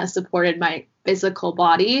healing has supported my physical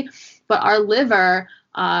body, but our liver,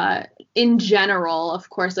 in general, of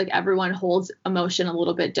course, like everyone holds emotion a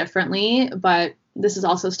little bit differently, but this is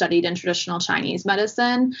also studied in traditional Chinese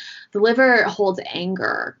medicine. The liver holds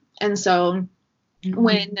anger. And so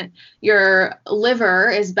when your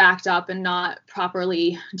liver is backed up and not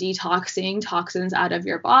properly detoxing toxins out of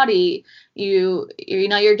your body, you're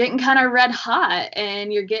getting kind of red hot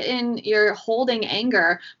and you're holding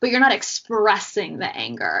anger, but you're not expressing the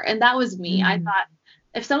anger. And that was me. I thought,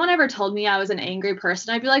 if someone ever told me I was an angry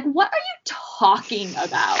person, I'd be like, what are you talking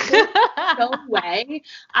about? No way.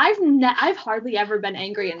 I've hardly ever been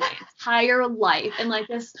angry in my entire life. And like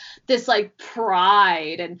this like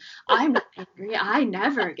pride, and I'm not angry. I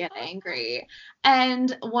never get angry.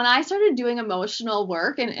 And when I started doing emotional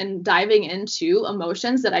work and diving into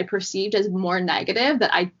emotions that I perceived as more negative,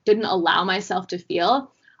 that I didn't allow myself to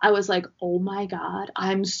feel, I was like, oh my God,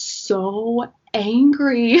 I'm so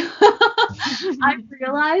angry. I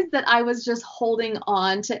realized that I was just holding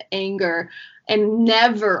on to anger and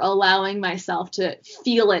never allowing myself to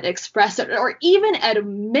feel it, express it, or even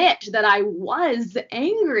admit that I was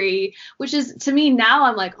angry, which is, to me now,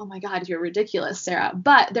 I'm like, oh my God, you're ridiculous, Sarah.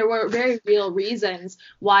 But there were very real reasons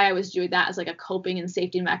why I was doing that as like a coping and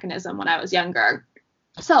safety mechanism when I was younger.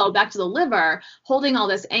 So back to the liver, holding all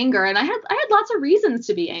this anger, and I had lots of reasons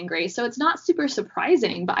to be angry. So it's not super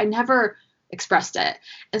surprising, but I never expressed it.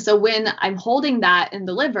 And so when I'm holding that in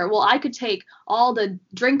the liver, well, I could drink all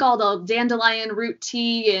the dandelion root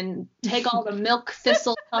tea and take all the milk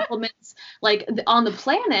thistle supplements like on the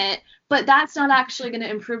planet, but that's not actually going to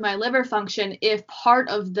improve my liver function if part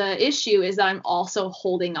of the issue is that I'm also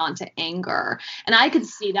holding on to anger. And I could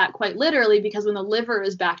see that quite literally, because when the liver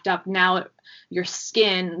is backed up, now your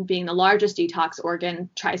skin, being the largest detox organ,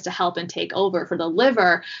 tries to help and take over for the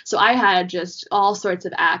liver. So I had just all sorts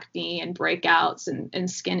of acne and breakouts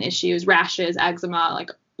and skin issues, rashes, eczema, like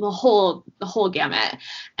the whole gamut.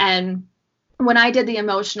 And when I did the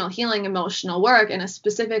emotional healing, emotional work, and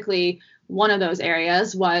specifically one of those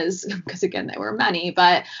areas was, because again, there were many,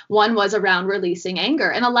 but one was around releasing anger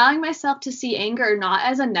and allowing myself to see anger not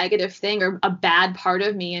as a negative thing or a bad part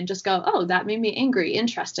of me, and just go, oh, that made me angry.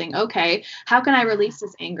 Interesting. Okay. How can I release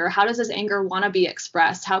this anger? How does this anger want to be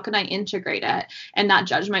expressed? How can I integrate it and not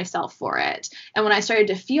judge myself for it? And when I started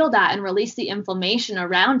to feel that and release the inflammation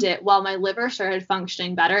around it, while my liver started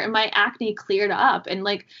functioning better and my acne cleared up, and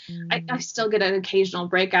like, I still get an occasional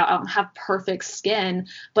breakout. I don't have perfect skin,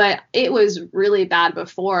 but it was really bad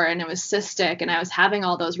before, and it was cystic, and I was having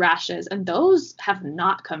all those rashes, and those have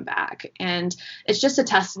not come back. And it's just a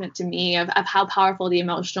testament to me of how powerful the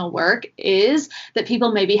emotional work is that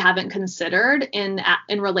people maybe haven't considered in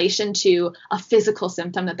relation to a physical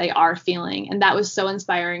symptom that they are feeling. And that was so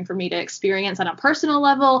inspiring for me to experience on a personal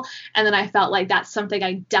level. And then I felt like that's something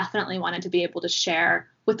I definitely wanted to be able to share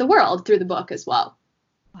with the world through the book as well.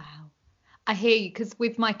 Wow. I hear you, because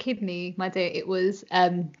with my kidney, my dear, it was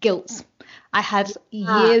guilt. I had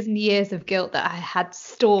years and years of guilt that I had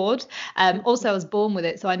stored. Also, I was born with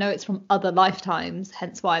it, so I know it's from other lifetimes,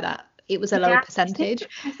 hence why that it was a lower percentage.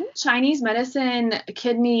 I think Chinese medicine,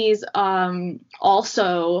 kidneys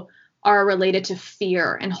also are related to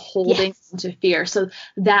fear and holding to fear. So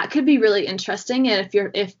that could be really interesting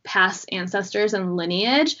if past ancestors and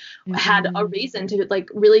lineage had a reason to like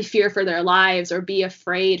really fear for their lives or be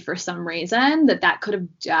afraid for some reason, that could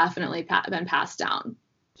have definitely been passed down.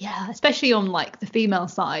 Yeah, especially on like the female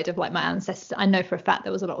side of like my ancestors. I know for a fact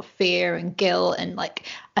there was a lot of fear and guilt, and like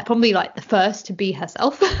I probably like the first to be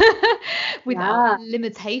herself without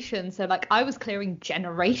limitation. So like I was clearing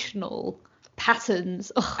generational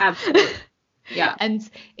patterns. Absolutely. Yeah. And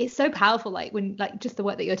it's so powerful, like when like just the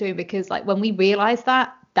work that you're doing, because like when we realize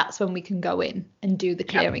that, that's when we can go in and do the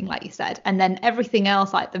clearing, like you said. And then everything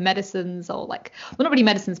else, like the medicines, or like, well, not really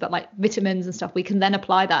medicines, but like vitamins and stuff, we can then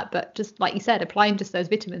apply that. But just like you said, applying just those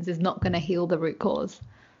vitamins is not going to heal the root cause.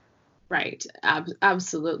 Right.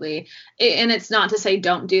 Absolutely. And it's not to say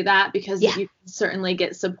don't do that, because you can certainly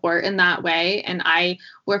get support in that way. And I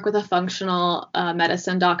work with a functional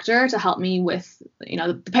medicine doctor to help me with,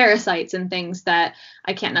 the parasites and things that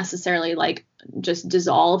I can't necessarily like just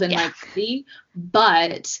dissolve in my body.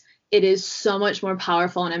 But it is so much more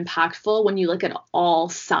powerful and impactful when you look at all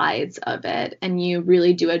sides of it and you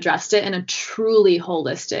really do address it in a truly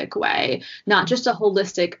holistic way, not just a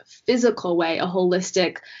holistic physical way, a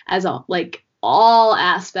holistic as a like all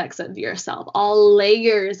aspects of yourself, all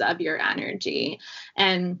layers of your energy.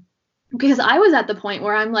 And because I was at the point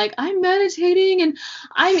where I'm like, I'm meditating and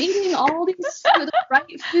I'm eating all these the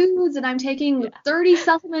right foods and I'm taking 30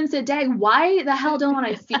 supplements a day. Why the hell don't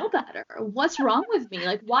I feel better? What's wrong with me?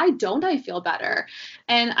 Like, why don't I feel better?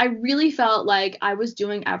 And I really felt like I was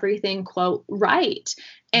doing everything, quote, right.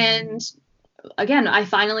 And again, I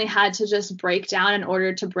finally had to just break down in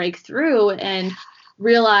order to break through and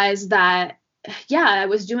realize that, I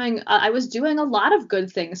was doing a lot of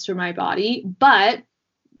good things for my body, but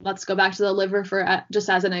let's go back to the liver for just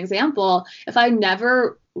as an example. If I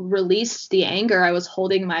never released the anger I was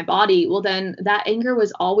holding in my body, well, then that anger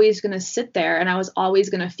was always going to sit there and I was always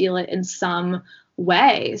going to feel it in some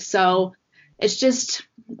way. So it's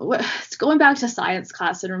going back to science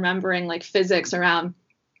class and remembering like physics around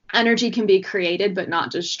energy can be created, but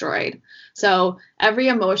not destroyed. So every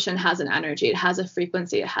emotion has an energy, it has a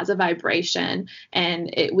frequency, it has a vibration,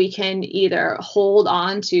 and we can either hold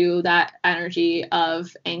on to that energy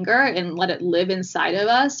of anger and let it live inside of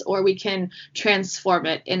us, or we can transform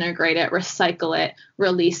it, integrate it, recycle it,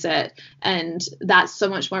 release it. And that's so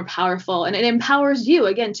much more powerful. And it empowers you,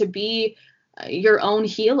 again, to be your own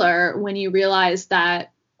healer when you realize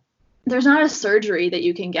that there's not a surgery that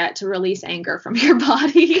you can get to release anger from your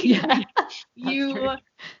body.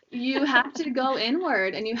 you have to go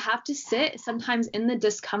inward and you have to sit sometimes in the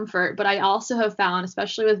discomfort. But I also have found,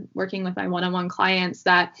 especially with working with my one-on-one clients,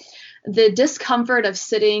 that the discomfort of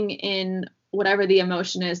sitting in whatever the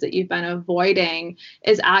emotion is that you've been avoiding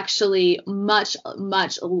is actually much,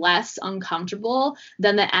 much less uncomfortable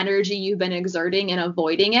than the energy you've been exerting and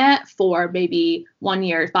avoiding it for maybe 1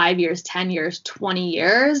 year, 5 years, 10 years, 20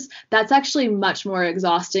 years. That's actually much more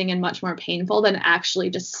exhausting and much more painful than actually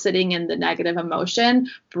just sitting in the negative emotion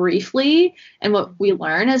briefly. And what we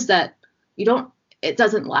learn is that it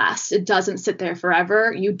doesn't last. It doesn't sit there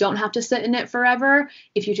forever. You don't have to sit in it forever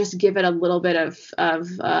if you just give it a little bit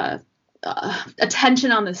of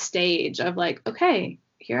attention on the stage of like, okay,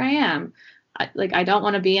 here I am. I don't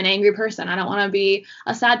want to be an angry person. I don't want to be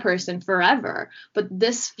a sad person forever. But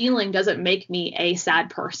this feeling doesn't make me a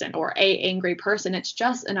sad person or a angry person. It's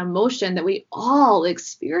just an emotion that we all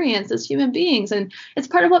experience as human beings. And it's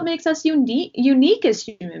part of what makes us unique as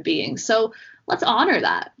human beings. So let's honor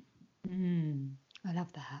that. I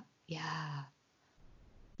love that. Yeah.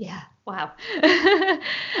 Wow.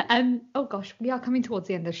 Oh gosh, we are coming towards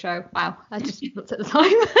the end of the show. Wow. I just looked at the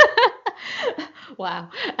time. Wow.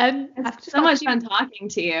 It's so much fun talking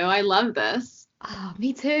to you. I love this. Oh,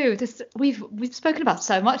 me too. Just we've spoken about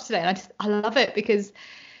so much today, and I love it because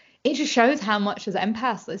it just shows how much as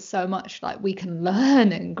empaths there's so much like we can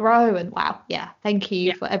learn and grow. And wow, yeah, thank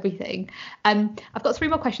you for everything. I've got 3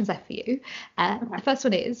 more questions left for you. Okay. The first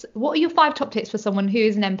one is, what are your 5 top tips for someone who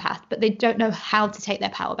is an empath but they don't know how to take their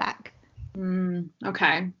power back?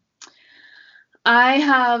 Okay. I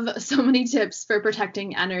have so many tips for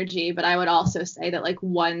protecting energy, but I would also say that like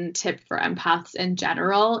one tip for empaths in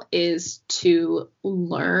general is to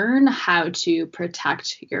learn how to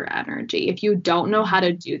protect your energy. If you don't know how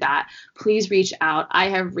to do that, please reach out. I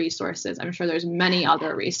have resources. I'm sure there's many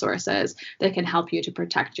other resources that can help you to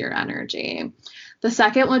protect your energy. The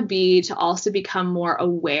second would be to also become more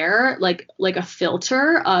aware, like a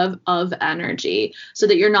filter of energy, so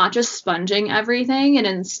that you're not just sponging everything and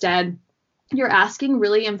instead you're asking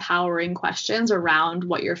really empowering questions around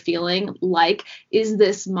what you're feeling. Like, is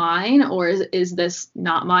this mine or is this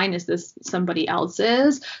not mine? Is this somebody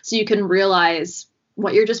else's? So you can realize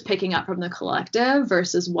what you're just picking up from the collective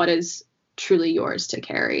versus what is truly yours to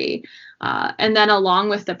carry. And then along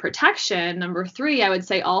with the protection, number 3, I would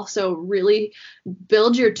say also really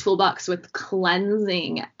build your toolbox with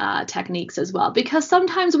cleansing techniques as well, because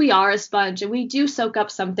sometimes we are a sponge and we do soak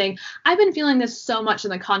up something. I've been feeling this so much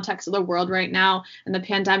in the context of the world right now and the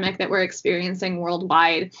pandemic that we're experiencing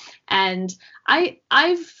worldwide. And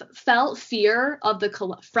I've felt fear of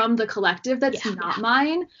from the collective that's not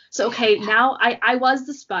mine. So, okay, now I was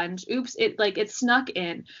the sponge. Oops, it snuck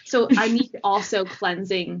in. So I need also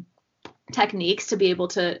cleansing techniques to be able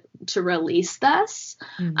to release this.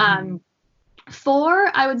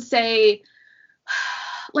 4, I would say,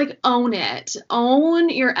 like, own it. Own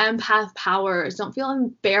your empath powers. Don't feel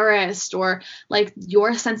embarrassed or like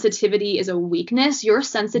your sensitivity is a weakness. Your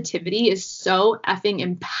sensitivity is so effing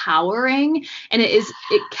empowering, and it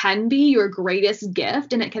can be your greatest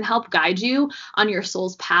gift, and it can help guide you on your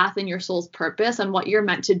soul's path and your soul's purpose and what you're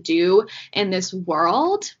meant to do in this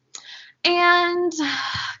world. And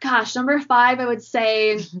gosh, number 5, I would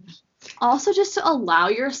say also just to allow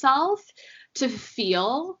yourself to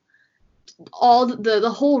feel all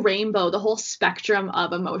the whole rainbow, the whole spectrum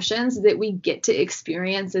of emotions that we get to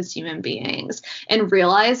experience as human beings, and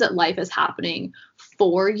realize that life is happening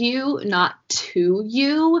for you, not to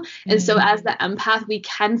you. And so as the empath, we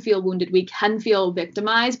can feel wounded, we can feel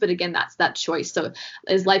victimized, but again, that's that choice. So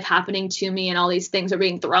is life happening to me and all these things are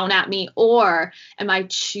being thrown at me, or am I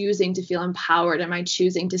choosing to feel empowered? Am I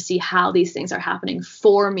choosing to see how these things are happening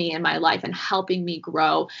for me in my life and helping me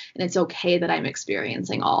grow? And it's okay that I'm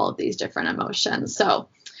experiencing all of these different emotions. So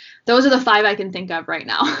those are the 5 I can think of right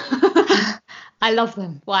now. I love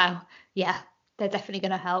them. Wow. Yeah. They're definitely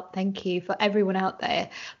going to help. Thank you. For everyone out there,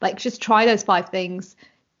 like, just try those 5 things.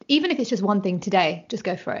 Even if it's just one thing today, just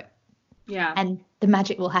go for it. Yeah. And the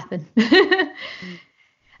magic will happen.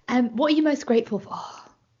 What are you most grateful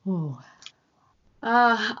for?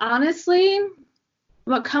 Honestly,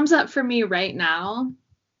 what comes up for me right now,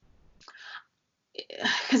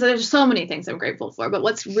 because there's so many things I'm grateful for, but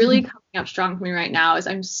what's really coming up strong for me right now is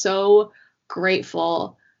I'm so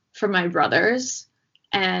grateful for my brothers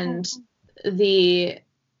and the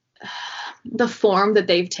form that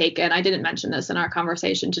they've taken. I didn't mention this in our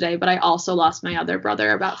conversation today, but I also lost my other brother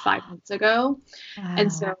about 5 months ago. Wow.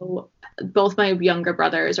 And so both my younger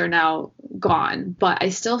brothers are now gone, but I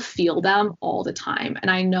still feel them all the time.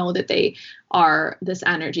 And I know that they are this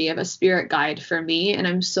energy of a spirit guide for me. And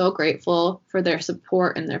I'm so grateful for their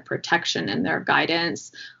support and their protection and their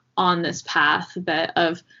guidance on this path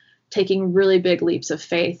of taking really big leaps of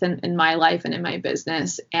faith in my life and in my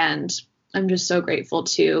business. And I'm just so grateful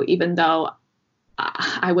too, even though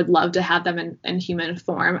I would love to have them in human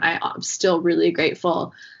form, I'm still really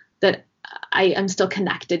grateful that I am still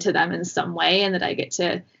connected to them in some way, and that I get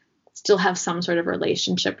to still have some sort of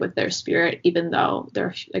relationship with their spirit, even though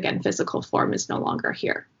their, again, physical form is no longer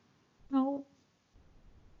here. Oh,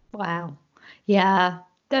 wow. Yeah.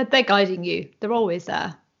 They're guiding you. They're always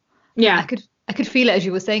there. Yeah. I could feel it as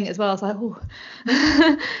you were saying it as well. I was like, oh,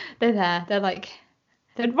 they're there.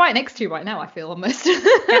 They're right next to you right now, I feel almost. Yeah,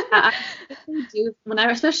 I really do.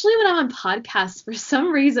 Especially when I'm on podcasts, for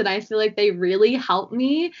some reason, I feel like they really help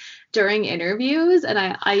me during interviews. And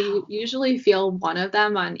I usually feel one of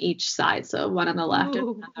them on each side. So one on the left and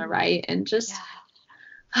one on the right. And just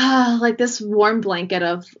like this warm blanket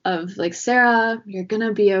of like, Sarah, you're going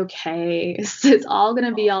to be okay. It's all going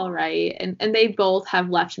to be all right. And they both have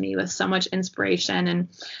left me with so much inspiration, and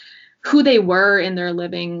who they were in their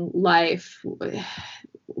living life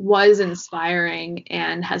was inspiring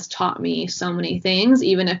and has taught me so many things.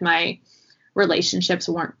 Even if my relationships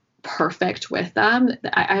weren't perfect with them,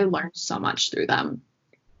 I learned so much through them.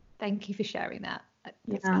 Thank you for sharing that.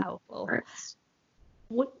 That's powerful.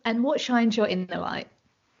 What shines your inner light?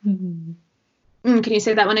 Can you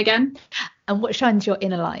say that one again? And what shines your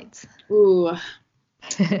inner light? Ooh.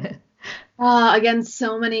 Again,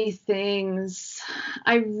 so many things.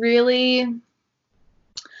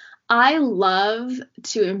 I love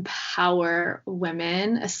to empower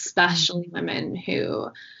women, especially women who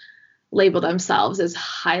label themselves as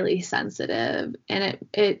highly sensitive. And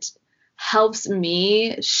it helps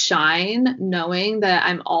me shine knowing that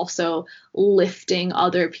I'm also lifting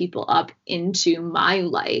other people up into my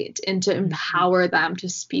light, and to empower them to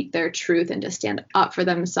speak their truth and to stand up for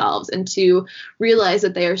themselves, and to realize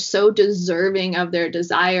that they are so deserving of their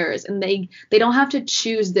desires, and they don't have to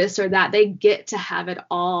choose this or that. They get to have it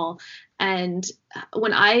all. And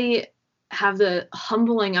when I have the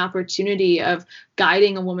humbling opportunity of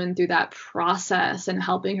guiding a woman through that process and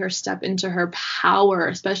helping her step into her power,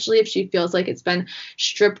 especially if she feels like it's been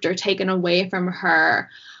stripped or taken away from her,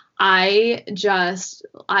 I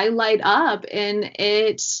light up, and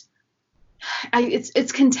it's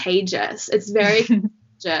contagious. It's very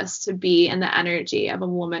contagious to be in the energy of a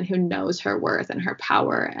woman who knows her worth and her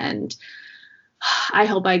power. And I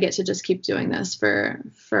hope I get to just keep doing this for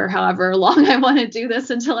however long I want to do this,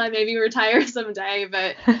 until I maybe retire someday.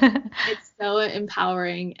 But it's so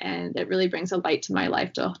empowering, and it really brings a light to my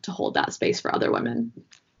life to hold that space for other women.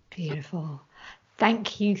 Beautiful.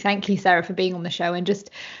 Thank you, Sarah, for being on the show and just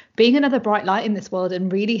being another bright light in this world,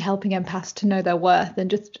 and really helping empaths to know their worth and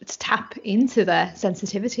just tap into their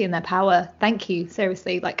sensitivity and their power. Thank you.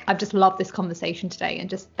 Seriously, I've just loved this conversation today, and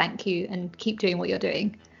just thank you, and keep doing what you're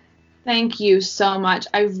doing. Thank you so much.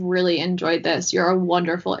 I've really enjoyed this. You're a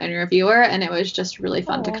wonderful interviewer, and it was just really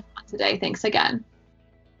fun to come on today. Thanks again.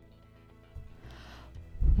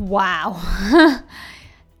 Wow.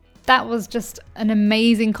 That was just an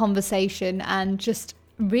amazing conversation, and just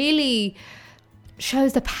really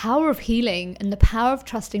shows the power of healing and the power of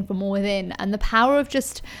trusting from within, and the power of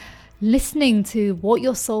just listening to what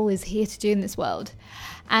your soul is here to do in this world.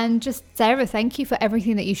 And just, Sarah, thank you for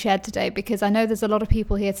everything that you shared today, because I know there's a lot of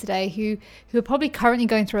people here today who are probably currently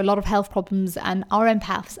going through a lot of health problems and are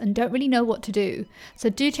empaths and don't really know what to do. So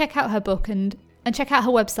do check out her book and check out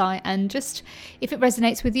her website, and just, if it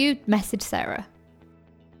resonates with you, message Sarah.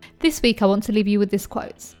 This week I want to leave you with this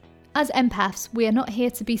quote. As empaths, we are not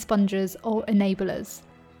here to be sponges or enablers.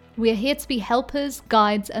 We are here to be helpers,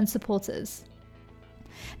 guides and supporters.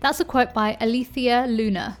 That's a quote by Alethea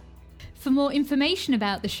Luna. For more information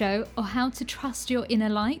about the show or how to trust your inner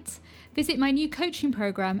light, visit my new coaching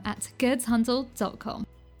program at gerdshandel.com.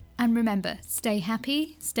 And remember, stay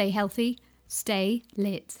happy, stay healthy, stay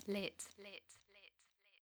lit.